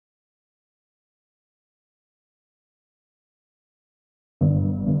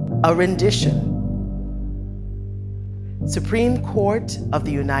A rendition. Supreme Court of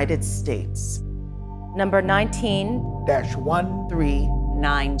the United States. Number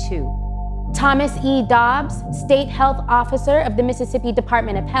 19-1392. Thomas E. Dobbs, State Health Officer of the Mississippi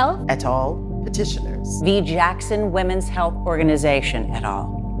Department of Health. Et al. Petitioners. V. Jackson Women's Health Organization et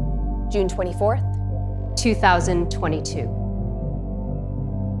al. June 24th,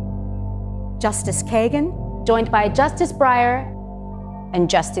 2022. Justice Kagan, joined by Justice Breyer and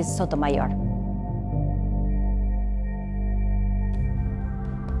Justice Sotomayor.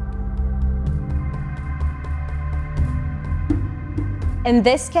 In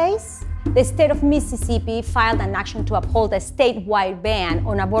this case, the state of Mississippi filed an action to uphold a statewide ban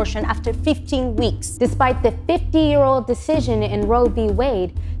on abortion after 15 weeks, despite the 50-year-old decision in Roe v.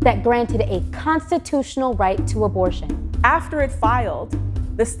 Wade that granted a constitutional right to abortion. After it filed,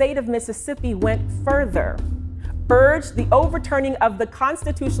 the state of Mississippi went further, urged the overturning of the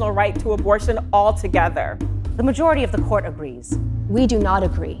constitutional right to abortion altogether. The majority of the court agrees. We do not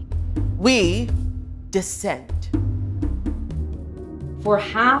agree. We dissent. For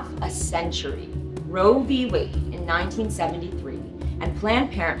half a century, Roe v. Wade in 1973 and Planned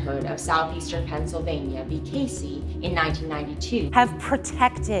Parenthood of Southeastern Pennsylvania v. Casey in 1992 have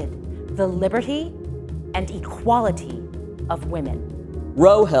protected the liberty and equality of women.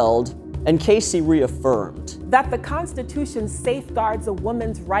 Roe held and Casey reaffirmed that the Constitution safeguards a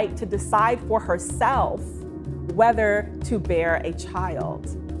woman's right to decide for herself whether to bear a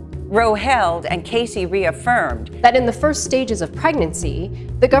child. Roe held and Casey reaffirmed that in the first stages of pregnancy,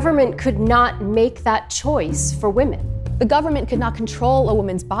 the government could not make that choice for women. The government could not control a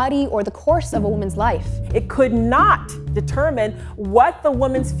woman's body or the course of a woman's life. It could not determine what the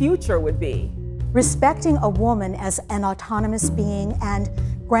woman's future would be. Respecting a woman as an autonomous being and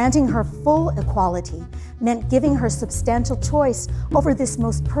granting her full equality meant giving her substantial choice over this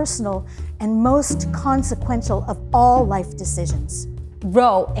most personal and most consequential of all life decisions.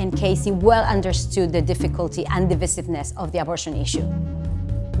 Roe and Casey well understood the difficulty and divisiveness of the abortion issue.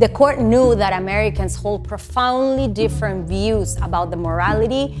 The court knew that Americans hold profoundly different views about the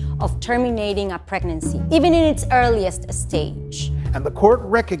morality of terminating a pregnancy, even in its earliest stage. And the court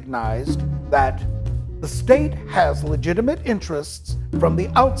recognized that the state has legitimate interests from the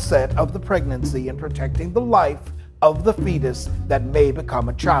outset of the pregnancy in protecting the life of the fetus that may become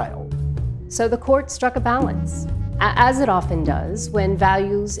a child. So the court struck a balance, as it often does when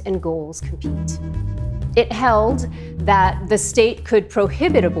values and goals compete. It held that the state could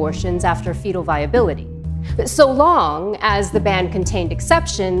prohibit abortions after fetal viability, so long as the ban contained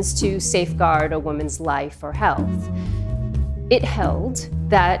exceptions to safeguard a woman's life or health. It held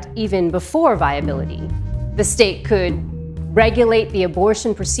that even before viability, the state could regulate the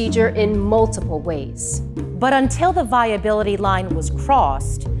abortion procedure in multiple ways. But until the viability line was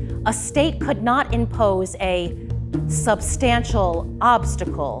crossed, a state could not impose a substantial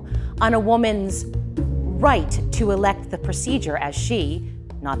obstacle on a woman's right to elect the procedure as she,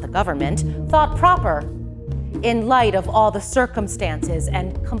 not the government, thought proper in light of all the circumstances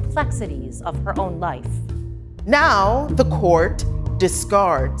and complexities of her own life. Now the court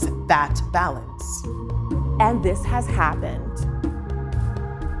discards that balance. And this has happened.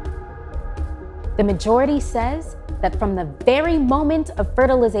 The majority says that from the very moment of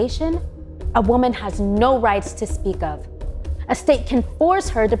fertilization, a woman has no rights to speak of. A state can force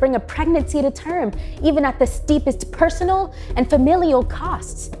her to bring a pregnancy to term, even at the steepest personal and familial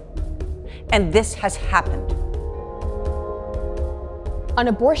costs. And this has happened. An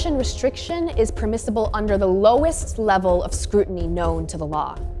abortion restriction is permissible under the lowest level of scrutiny known to the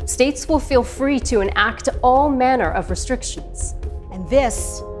law. States will feel free to enact all manner of restrictions. And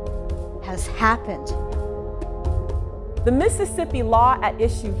this has happened. The Mississippi law at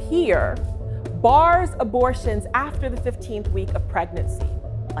issue here bars abortions after the 15th week of pregnancy.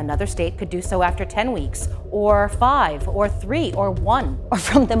 Another state could do so after 10 weeks, or 5, or 3, or 1. Or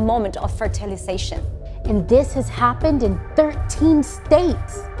from the moment of fertilization. And this has happened in 13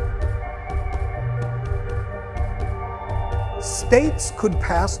 states. States could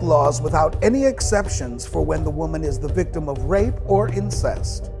pass laws without any exceptions for when the woman is the victim of rape or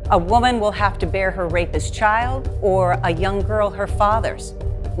incest. A woman will have to bear her rapist's child, or a young girl her father's,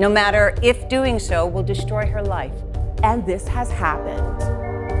 no matter if doing so will destroy her life. And this has happened.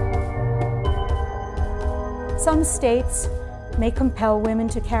 Some states may compel women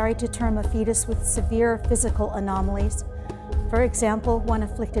to carry to term a fetus with severe physical anomalies. For example, one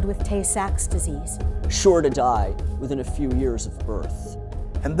afflicted with Tay-Sachs disease. Sure to die within a few years of birth.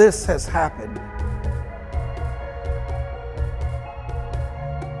 And this has happened.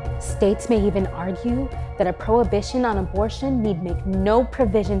 States may even argue that a prohibition on abortion need make no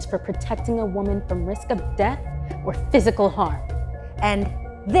provisions for protecting a woman from risk of death or physical harm. And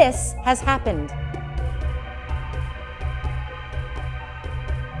this has happened.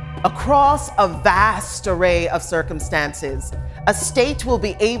 Across a vast array of circumstances, a state will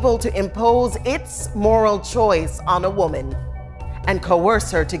be able to impose its moral choice on a woman and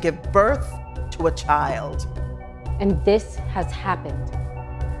coerce her to give birth to a child. And this has happened.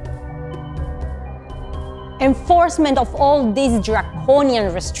 Enforcement of all these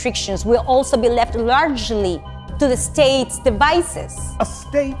draconian restrictions will also be left largely to the state's devices. A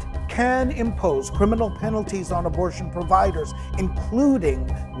state can impose criminal penalties on abortion providers, including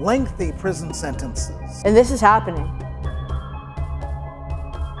lengthy prison sentences. And this is happening.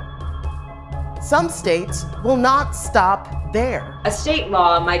 Some states will not stop there. A state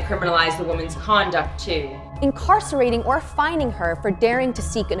law might criminalize the woman's conduct too, incarcerating or fining her for daring to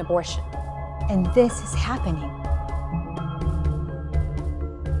seek an abortion. And this is happening.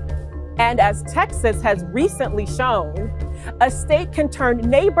 And as Texas has recently shown, a state can turn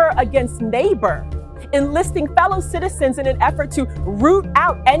neighbor against neighbor, enlisting fellow citizens in an effort to root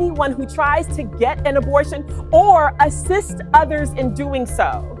out anyone who tries to get an abortion or assist others in doing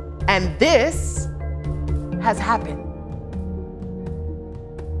so. And this has happened.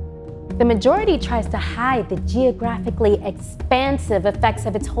 The majority tries to hide the geographically expansive effects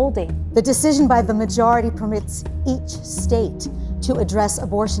of its holding. The decision by the majority permits each state to address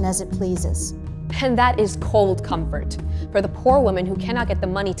abortion as it pleases. And that is cold comfort for the poor woman who cannot get the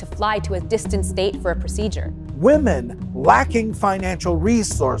money to fly to a distant state for a procedure. Women lacking financial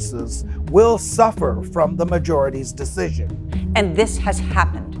resources will suffer from the majority's decision. And this has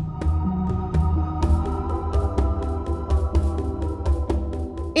happened.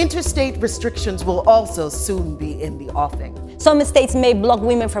 Interstate restrictions will also soon be in the offing. Some states may block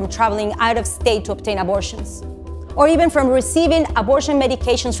women from traveling out of state to obtain abortions, or even from receiving abortion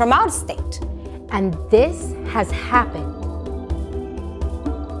medications from out of state. And this has happened.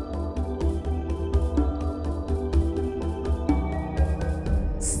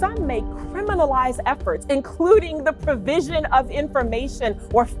 Some may criminalize efforts, including the provision of information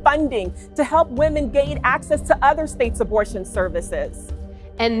or funding to help women gain access to other states' abortion services.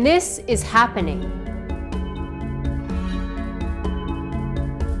 And this is happening.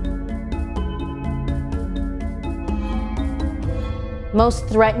 Most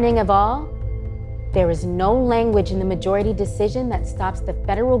threatening of all, there is no language in the majority decision that stops the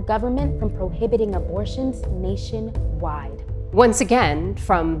federal government from prohibiting abortions nationwide. Once again,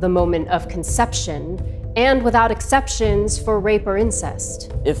 from the moment of conception, and without exceptions for rape or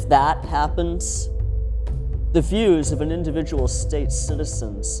incest. If that happens, the views of an individual state's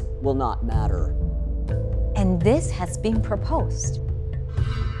citizens will not matter. And this has been proposed.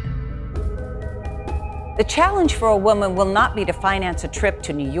 The challenge for a woman will not be to finance a trip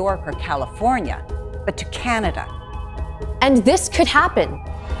to New York or California, but to Canada. And this could happen.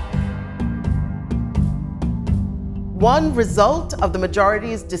 One result of the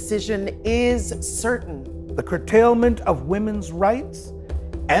majority's decision is certain. The curtailment of women's rights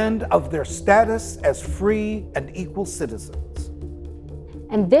and of their status as free and equal citizens.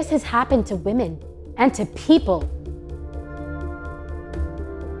 And this has happened to women and to people.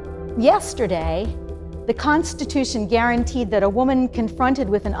 Yesterday, the Constitution guaranteed that a woman confronted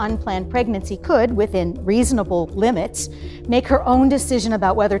with an unplanned pregnancy could, within reasonable limits, make her own decision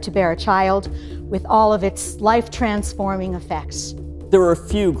about whether to bear a child, with all of its life-transforming effects. There are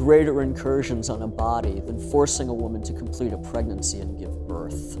few greater incursions on a body than forcing a woman to complete a pregnancy and give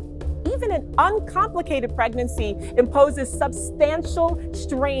birth. Even an uncomplicated pregnancy imposes substantial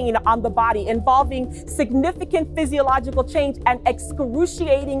strain on the body, involving significant physiological change and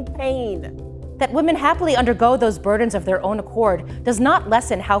excruciating pain. That women happily undergo those burdens of their own accord does not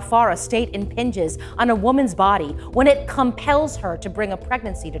lessen how far a state impinges on a woman's body when it compels her to bring a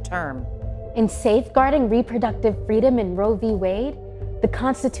pregnancy to term. In safeguarding reproductive freedom in Roe v. Wade, the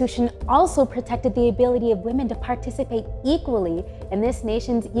Constitution also protected the ability of women to participate equally in this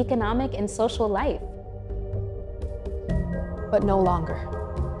nation's economic and social life. But no longer.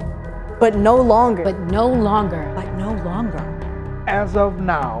 But no longer. But no longer. But no longer. As of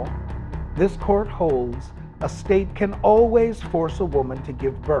now, this court holds a state can always force a woman to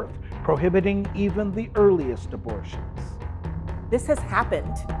give birth, prohibiting even the earliest abortions. This has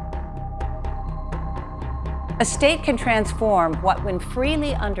happened. A state can transform what, when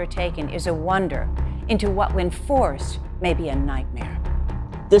freely undertaken, is a wonder into what, when forced, may be a nightmare.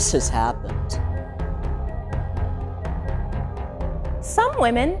 This has happened. Some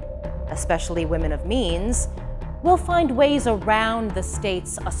women, especially women of means, will find ways around the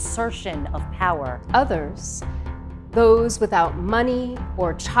state's assertion of power. Others, those without money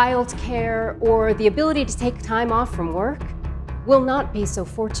or childcare or the ability to take time off from work, will not be so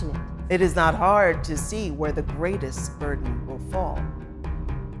fortunate. It is not hard to see where the greatest burden will fall.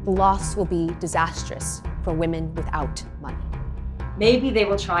 The loss will be disastrous for women without money. Maybe they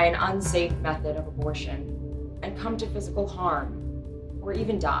will try an unsafe method of abortion and come to physical harm, or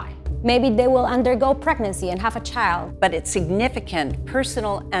even die. Maybe they will undergo pregnancy and have a child. But it's significant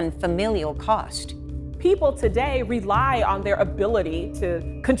personal and familial cost. People today rely on their ability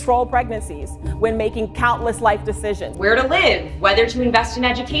to control pregnancies when making countless life decisions. Where to live, whether to invest in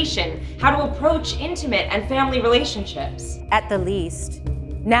education, how to approach intimate and family relationships. At the least,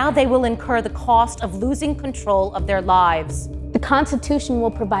 now they will incur the cost of losing control of their lives. The Constitution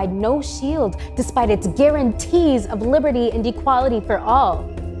will provide no shield despite its guarantees of liberty and equality for all.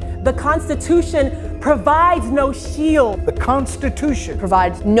 The Constitution provides no shield. The Constitution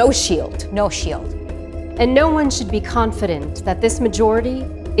Provides no shield. No shield. And no one should be confident that this majority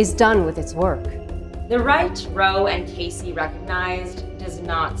is done with its work. The right Roe and Casey recognized does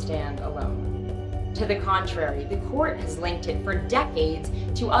not stand alone. To the contrary, the court has linked it for decades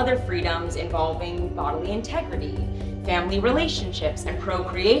to other freedoms involving bodily integrity, family relationships, and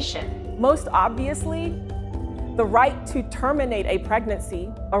procreation. Most obviously, the right to terminate a pregnancy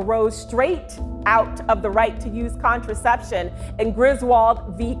arose straight out of the right to use contraception in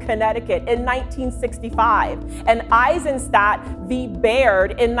Griswold v. Connecticut in 1965 and Eisenstadt v.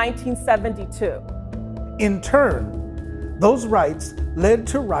 Baird in 1972. In turn, those rights led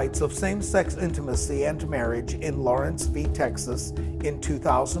to rights of same-sex intimacy and marriage in Lawrence v. Texas in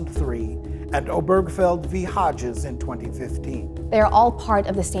 2003 and Obergefell v. Hodges in 2015. They are all part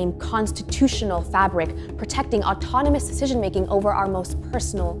of the same constitutional fabric protecting autonomous decision-making over our most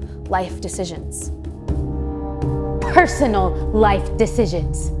personal life decisions. Personal life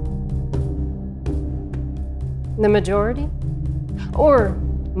decisions. The majority, or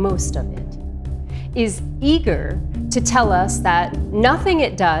most of it, is eager to tell us that nothing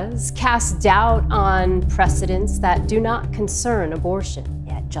it does casts doubt on precedents that do not concern abortion.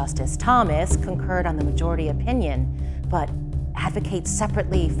 Yet Justice Thomas concurred on the majority opinion, but advocates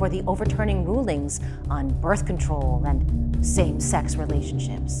separately for the overturning rulings on birth control and same-sex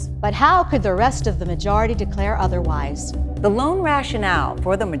relationships. But how could the rest of the majority declare otherwise? The lone rationale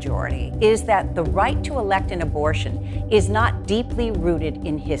for the majority is that the right to elect an abortion is not deeply rooted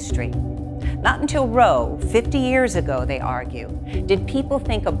in history. Not until Roe, 50 years ago, they argue, did people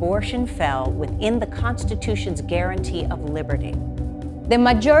think abortion fell within the Constitution's guarantee of liberty. The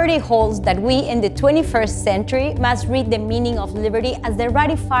majority holds that we in the 21st century must read the meaning of liberty as the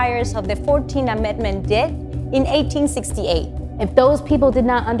ratifiers of the 14th Amendment did in 1868. If those people did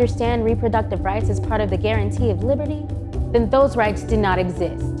not understand reproductive rights as part of the guarantee of liberty, then those rights did not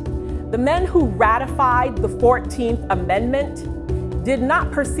exist. The men who ratified the 14th Amendment did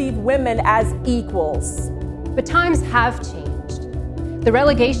not perceive women as equals. But times have changed. The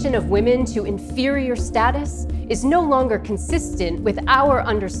relegation of women to inferior status is no longer consistent with our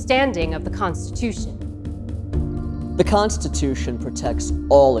understanding of the Constitution. The Constitution protects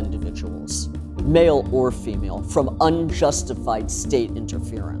all individuals, male or female, from unjustified state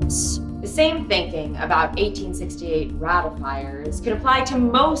interference. The same thinking about 1868 ratifiers could apply to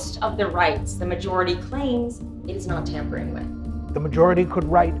most of the rights the majority claims it is not tampering with. The majority could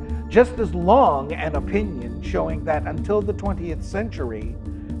write just as long an opinion showing that until the 20th century,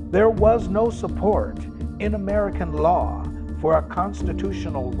 there was no support in American law for a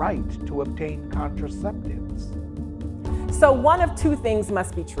constitutional right to obtain contraceptives. So one of two things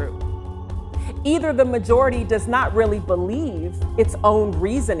must be true. Either the majority does not really believe its own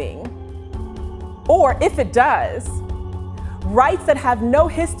reasoning, or if it does, rights that have no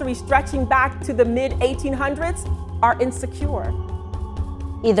history stretching back to the mid-1800s are insecure.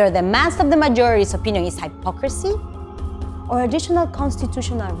 Either the mass of the majority's opinion is hypocrisy, or additional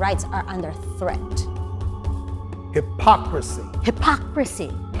constitutional rights are under threat. Hypocrisy.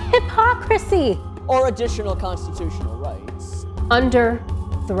 Hypocrisy. Hypocrisy. Or additional constitutional rights. Under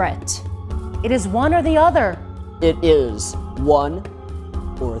threat. It is one or the other. It is one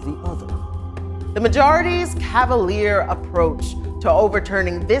or the other. The majority's cavalier approach to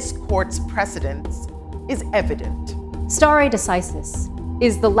overturning this court's precedents is evident. Stare decisis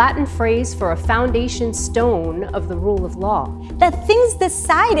is the Latin phrase for a foundation stone of the rule of law. That things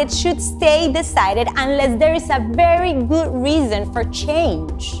decided should stay decided unless there is a very good reason for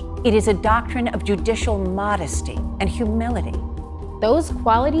change. It is a doctrine of judicial modesty and humility. Those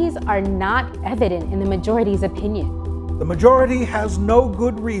qualities are not evident in the majority's opinion. The majority has no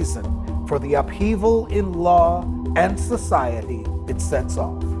good reason for the upheaval in law and society it sets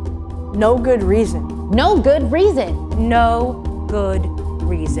off. No good reason. No good reason. No good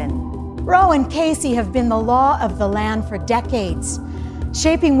reason. Roe and Casey have been the law of the land for decades,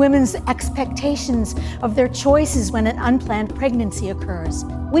 shaping women's expectations of their choices when an unplanned pregnancy occurs.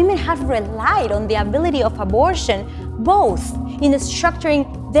 Women have relied on the ability of abortion both in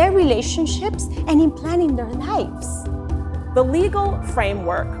structuring their relationships and in planning their lives. The legal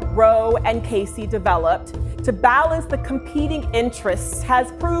framework Roe and Casey developed to balance the competing interests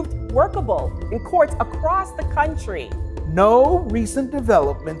has proved workable in courts across the country. No recent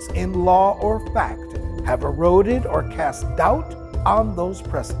developments in law or fact have eroded or cast doubt on those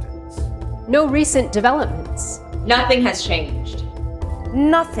precedents. No recent developments. Nothing has changed.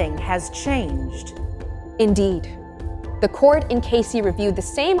 Nothing has changed. Indeed. The court in Casey reviewed the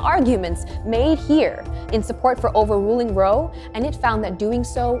same arguments made here in support for overruling Roe, and it found that doing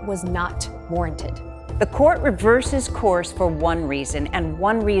so was not warranted. The court reverses course for one reason and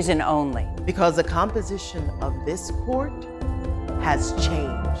one reason only. Because the composition of this court has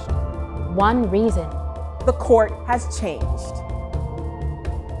changed. One reason. The court has changed.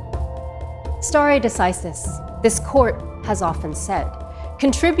 Stare decisis, this court has often said,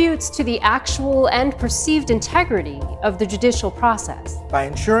 contributes to the actual and perceived integrity of the judicial process by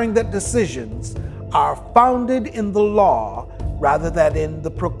ensuring that decisions are founded in the law rather than in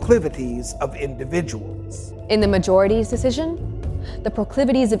the proclivities of individuals. In the majority's decision, the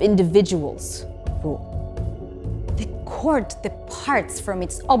proclivities of individuals rule. The court departs from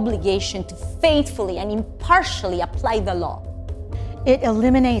its obligation to faithfully and impartially apply the law. It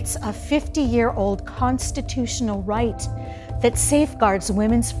eliminates a 50-year-old constitutional right that safeguards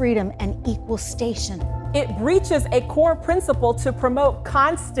women's freedom and equal station. It breaches a core principle to promote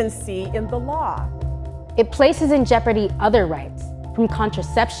constancy in the law. It places in jeopardy other rights, from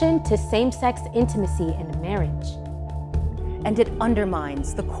contraception to same-sex intimacy and marriage. And it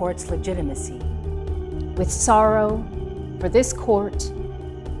undermines the court's legitimacy. With sorrow for this court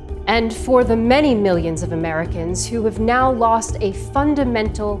and for the many millions of Americans who have now lost a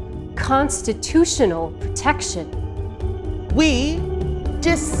fundamental constitutional protection. We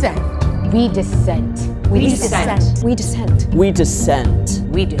dissent. We dissent. We dissent. We dissent. We dissent.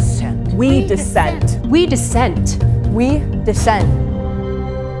 We dissent. We dissent. We dissent. We dissent.